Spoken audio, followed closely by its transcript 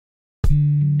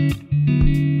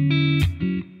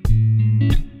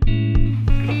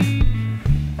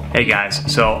Hey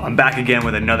guys, so I'm back again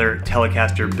with another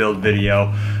Telecaster build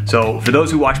video. So for those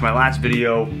who watched my last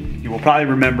video, you will probably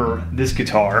remember this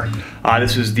guitar.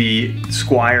 This was the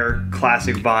Squire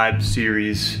Classic Vibe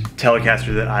Series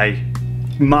Telecaster that I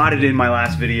modded in my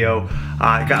last video.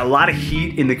 I got a lot of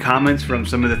heat in the comments from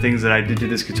some of the things that I did to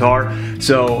this guitar.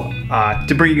 So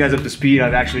to bring you guys up to speed,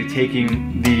 I've actually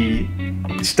taken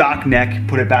the stock neck,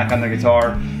 put it back on the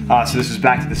guitar. So this is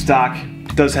back to the stock.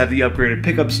 It does have the upgraded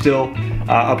pickup still,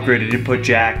 upgraded input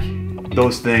jack,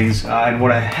 those things. And what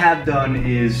I have done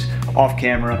is, off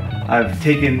camera, I've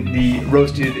taken the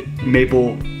roasted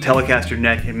maple Telecaster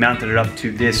neck and mounted it up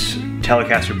to this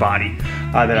Telecaster body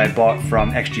that I bought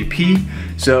from XGP.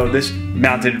 So this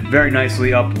mounted very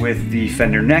nicely up with the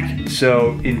Fender neck.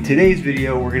 So in today's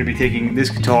video, we're going to be taking this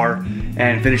guitar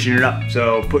and finishing it up.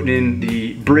 So putting in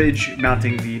the bridge,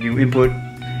 mounting the new input,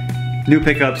 new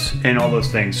pickups, and all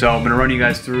those things. So I'm gonna run you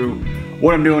guys through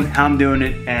what I'm doing, how I'm doing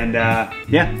it, and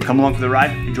yeah, come along for the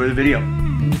ride, enjoy the video.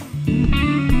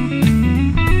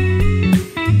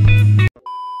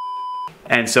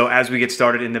 And so as we get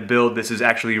started in the build, this is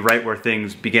actually right where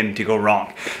things begin to go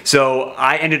wrong. So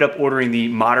I ended up ordering the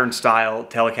modern style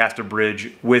Telecaster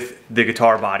bridge with the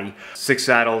guitar body. 6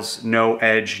 saddles, no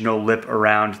edge, no lip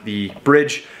around the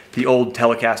bridge. The old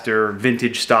Telecaster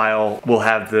vintage style will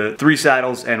have the 3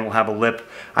 saddles and will have a lip.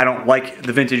 I don't like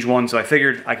the vintage one, so I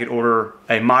figured I could order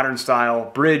a modern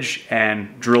style bridge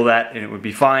and drill that and it would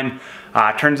be fine.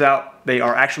 Turns out they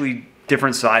are actually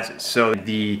different sizes. So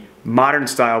the modern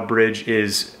style bridge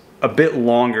is a bit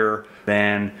longer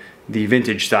than the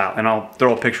vintage style, and I'll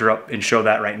throw a picture up and show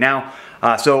that right now.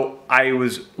 So I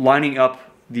was lining up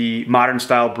the modern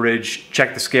style bridge,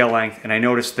 checked the scale length, and I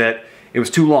noticed that it was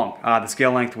too long. The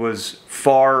scale length was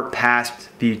far past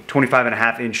the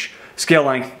 25.5-inch scale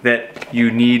length that you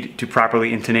need to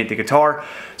properly intonate the guitar.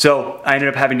 So I ended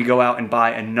up having to go out and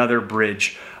buy another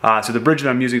bridge. So the bridge that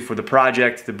I'm using for the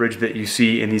project, the bridge that you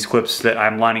see in these clips that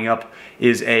I'm lining up,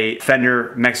 is a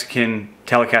Fender Mexican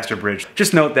Telecaster bridge.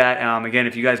 Just note that, again,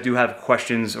 if you guys do have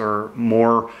questions or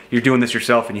more, you're doing this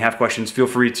yourself and you have questions, feel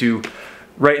free to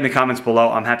write in the comments below.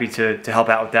 I'm happy to help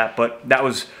out with that. But that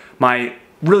was my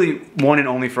really one and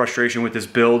only frustration with this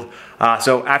build.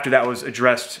 So after that was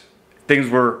addressed, things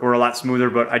were a lot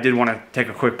smoother, but I did want to take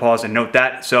a quick pause and note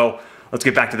that. So let's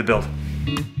get back to the build.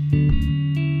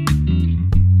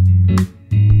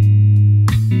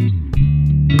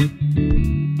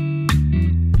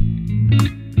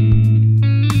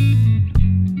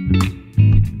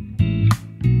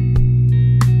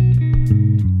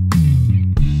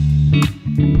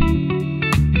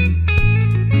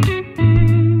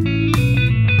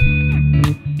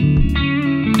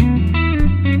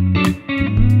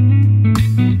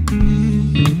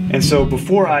 So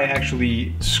before I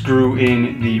actually screw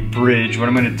in the bridge, what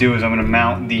I'm going to do is I'm going to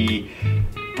mount the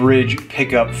bridge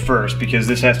pickup first, because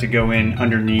this has to go in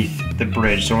underneath the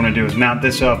bridge. So what I'm going to do is mount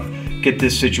this up, get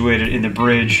this situated in the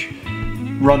bridge,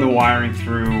 run the wiring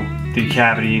through the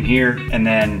cavity in here, and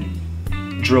then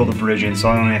drill the bridge in. So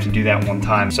I only have to do that one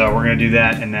time. So we're going to do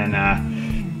that and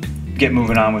then get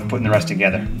moving on with putting the rest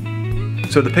together.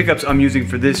 So the pickups I'm using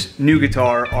for this new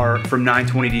guitar are from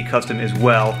 920D Custom as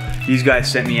well. These guys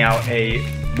sent me out a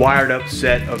wired up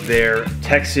set of their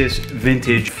Texas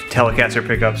vintage Telecaster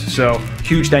pickups. So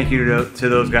huge thank you to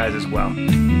those guys as well.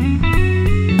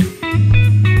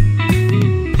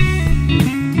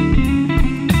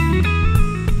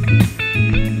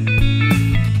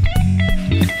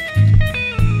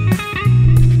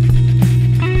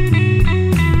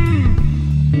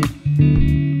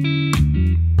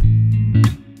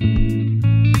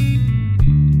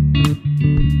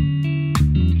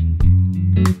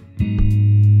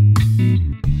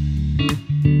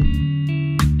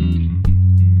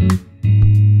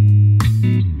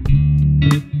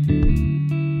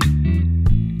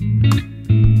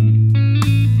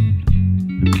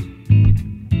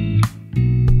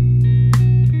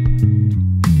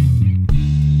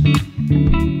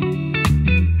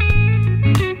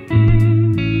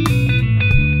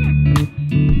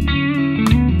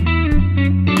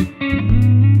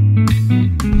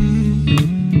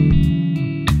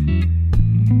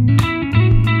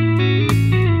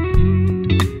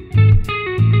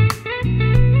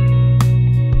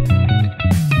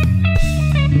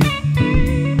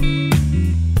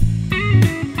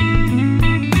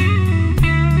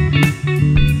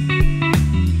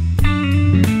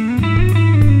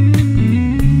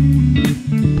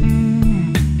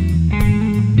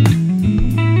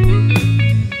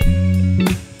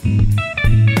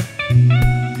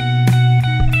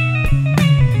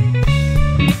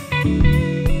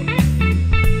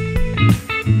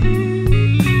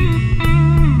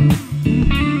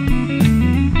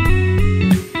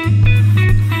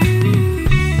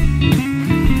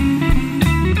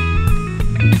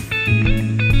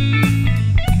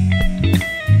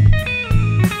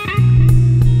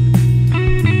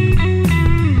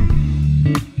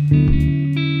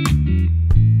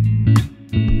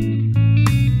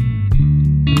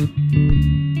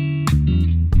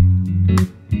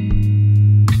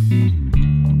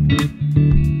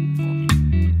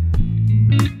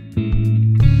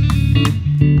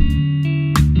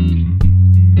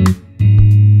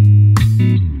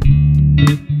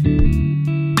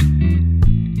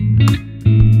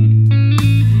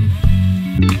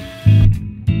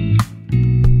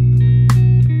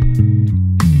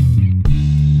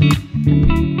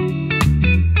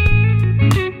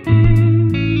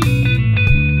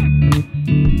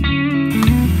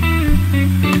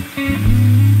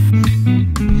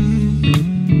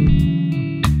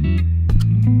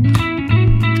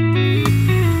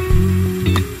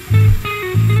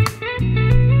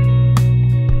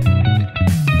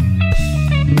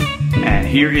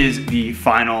 here is the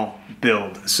final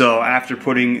build. So after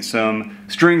putting some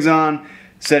strings on,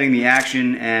 setting the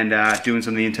action, and doing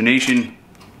some of the intonation,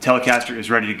 Telecaster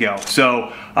is ready to go.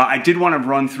 So I did want to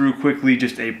run through quickly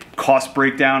just a cost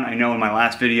breakdown. I know in my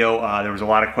last video there was a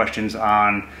lot of questions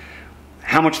on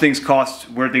how much things cost,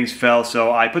 where things fell,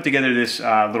 so I put together this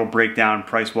little breakdown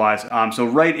price-wise. So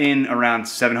right in around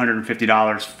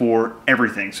 $750 for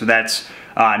everything. So that's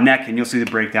neck, and you'll see the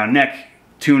breakdown. Neck,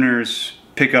 tuners,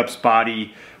 pickups,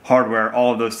 body, hardware,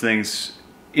 all of those things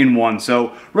in one.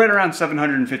 So right around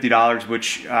 $750,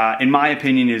 which in my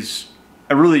opinion is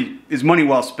money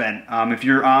well spent. If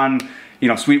you're on,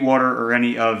 Sweetwater or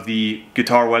any of the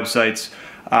guitar websites,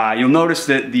 you'll notice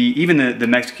that even the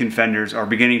Mexican Fenders are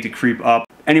beginning to creep up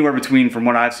anywhere between, from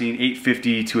what I've seen,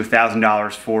 $850 to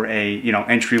 $1,000 for a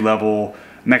entry-level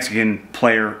Mexican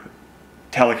player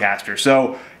Telecaster.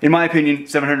 So in my opinion,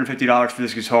 $750 for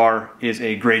this guitar is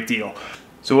a great deal.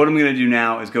 So what I'm going to do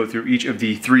now is go through each of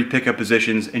the 3 pickup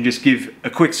positions and just give a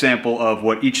quick sample of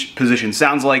what each position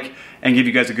sounds like and give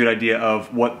you guys a good idea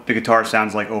of what the guitar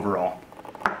sounds like overall.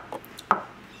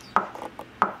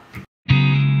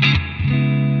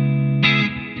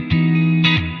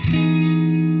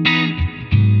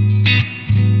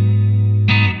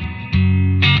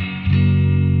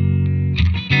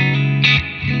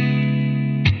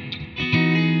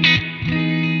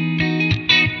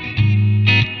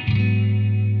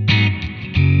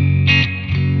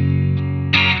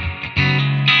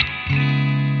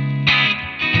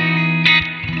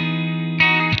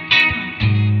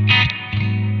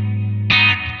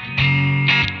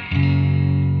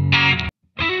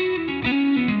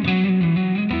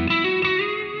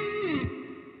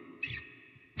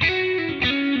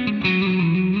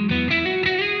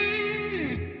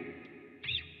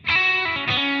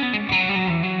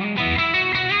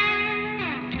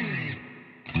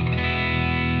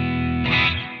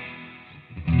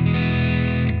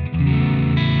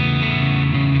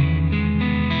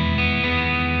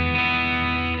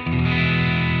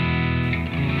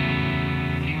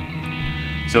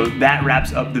 So that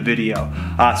wraps up the video.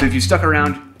 So if you stuck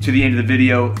around to the end of the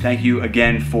video, thank you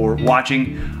again for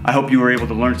watching. I hope you were able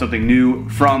to learn something new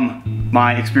from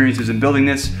my experiences in building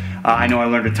this. I know I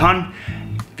learned a ton.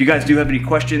 If you guys do have any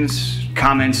questions,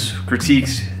 comments,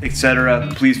 critiques, etc.,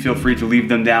 please feel free to leave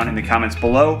them down in the comments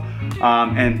below.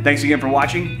 And thanks again for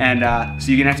watching, and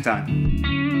see you next time.